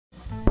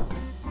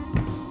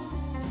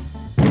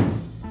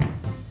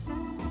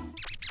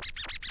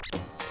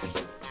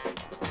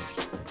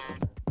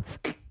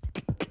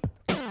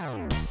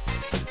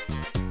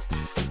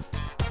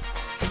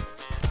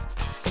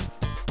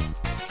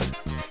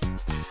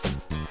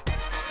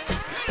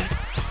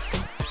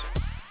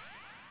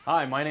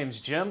Hi, my name's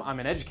Jim.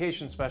 I'm an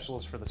education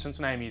specialist for the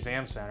Cincinnati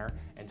Museum Center,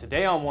 and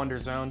today on Wonder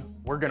Zone,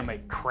 we're gonna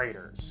make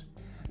craters.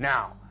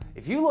 Now,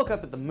 if you look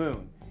up at the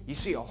moon, you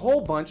see a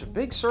whole bunch of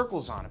big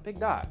circles on it, big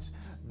dots.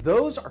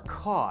 Those are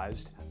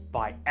caused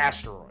by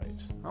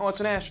asteroids. Oh,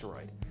 what's an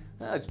asteroid?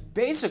 It's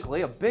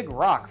basically a big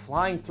rock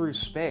flying through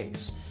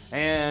space.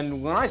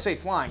 And when I say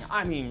flying,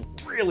 I mean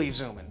really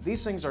zooming.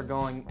 These things are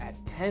going at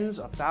tens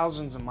of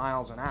thousands of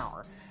miles an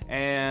hour,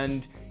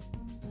 and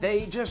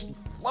they just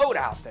float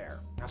out there.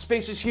 Now,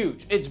 space is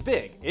huge, it's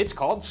big, it's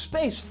called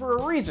space for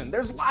a reason,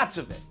 there's lots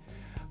of it.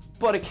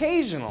 But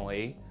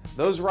occasionally,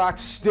 those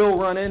rocks still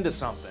run into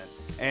something,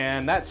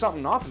 and that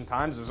something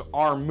oftentimes is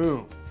our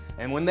moon.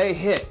 And when they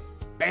hit,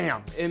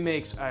 bam, it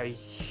makes a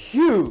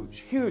huge,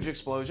 huge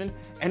explosion,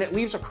 and it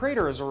leaves a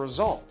crater as a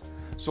result.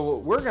 So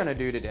what we're gonna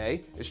do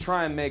today is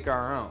try and make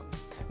our own.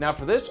 Now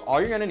for this, all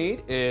you're gonna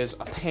need is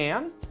a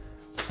pan,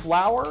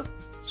 flour,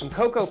 some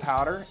cocoa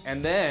powder,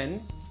 and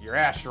then your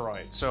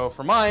asteroid. So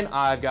for mine,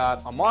 I've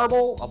got a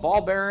marble, a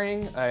ball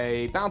bearing,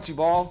 a bouncy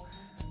ball,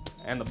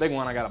 and the big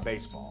one, I got a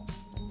baseball.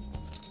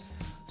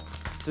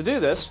 To do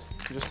this,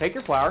 you just take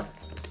your flour,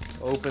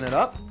 open it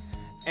up,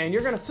 and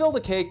you're gonna fill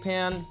the cake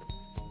pan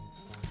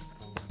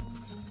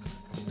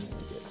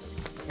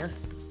here,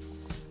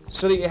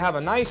 so that you have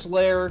a nice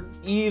layer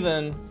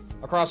even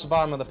across the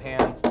bottom of the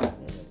pan.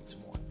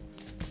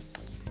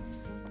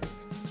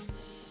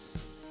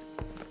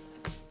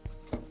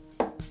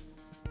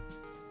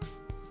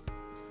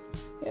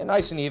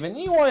 Nice and even.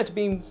 You want it to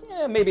be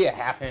maybe a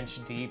 ½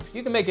 inch deep.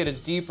 You can make it as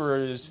deep or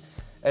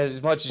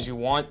as much as you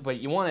want, but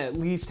you want to at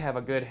least have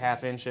a good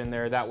 ½ inch in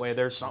there. That way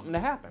there's something to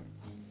happen.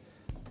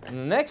 And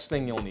the next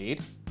thing you'll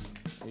need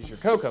is your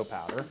cocoa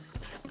powder.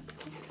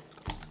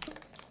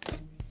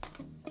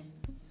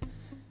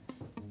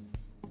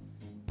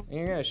 And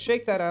you're going to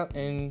shake that out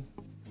and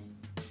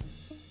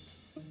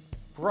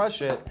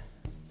brush it.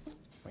 I'm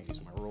going to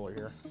use my ruler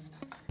here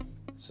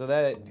so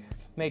that it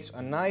makes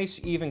a nice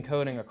even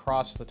coating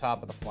across the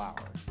top of the flour.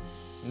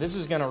 And this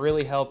is going to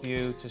really help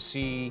you to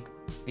see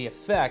the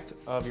effect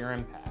of your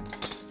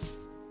impact.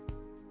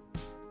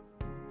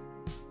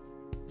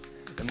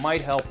 It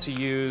might help to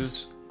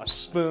use a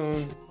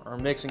spoon or a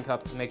mixing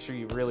cup to make sure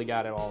you really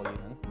got it all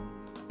even.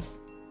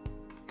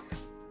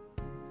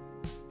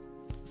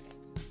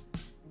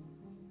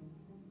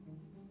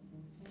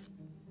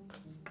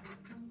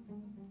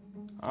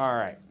 All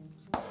right.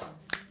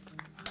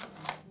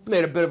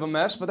 Made a bit of a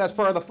mess, but that's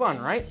part of the fun,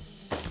 right?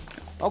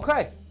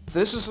 Okay,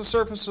 this is the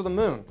surface of the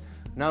moon.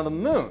 Now the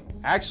moon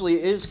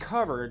actually is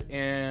covered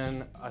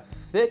in a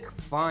thick,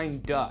 fine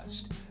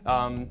dust.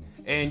 And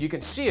you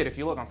can see it if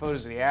you look on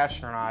photos of the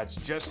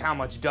astronauts, just how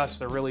much dust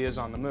there really is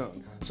on the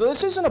moon. So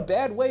this isn't a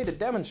bad way to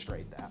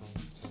demonstrate that.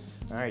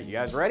 All right, you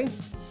guys ready?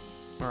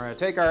 We're gonna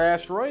take our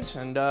asteroids,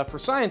 and for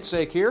science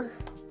sake here,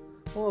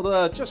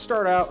 we'll just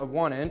start out at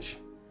 1 inch.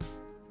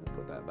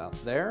 Put that about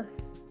there.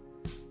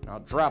 And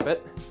I'll drop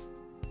it.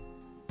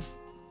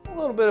 A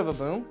little bit of a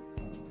boom.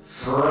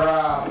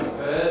 Drop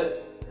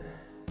it.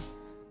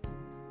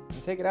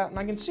 And take it out, and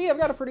I can see I've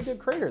got a pretty good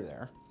crater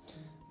there.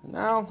 And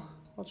now,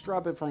 let's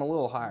drop it from a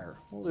little higher.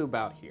 We'll do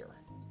about here.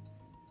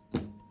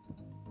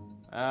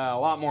 A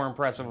lot more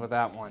impressive with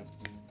that one.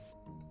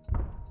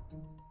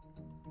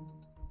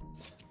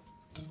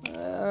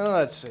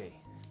 Let's see.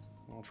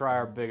 We'll try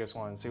our biggest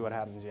one and see what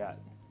happens yet.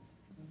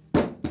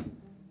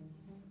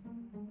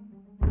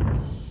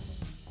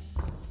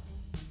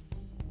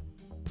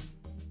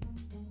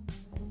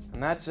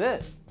 And that's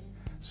it.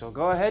 So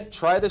go ahead,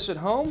 try this at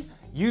home.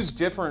 Use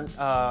different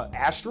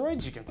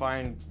asteroids. You can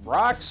find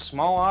rocks,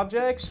 small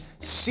objects.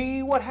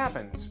 See what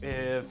happens.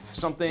 If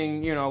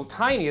something,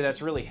 tiny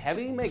that's really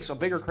heavy makes a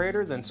bigger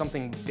crater than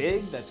something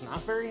big that's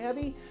not very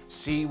heavy.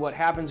 See what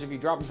happens if you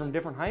drop them from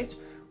different heights.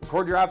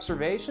 Record your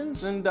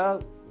observations and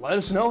let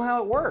us know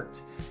how it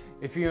worked.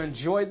 If you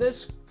enjoyed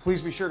this,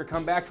 please be sure to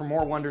come back for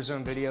more Wonder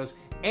Zone videos,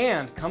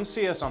 and come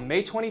see us on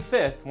May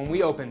 25th when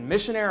we open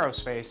Mission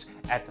Aerospace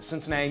at the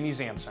Cincinnati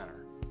Museum Center.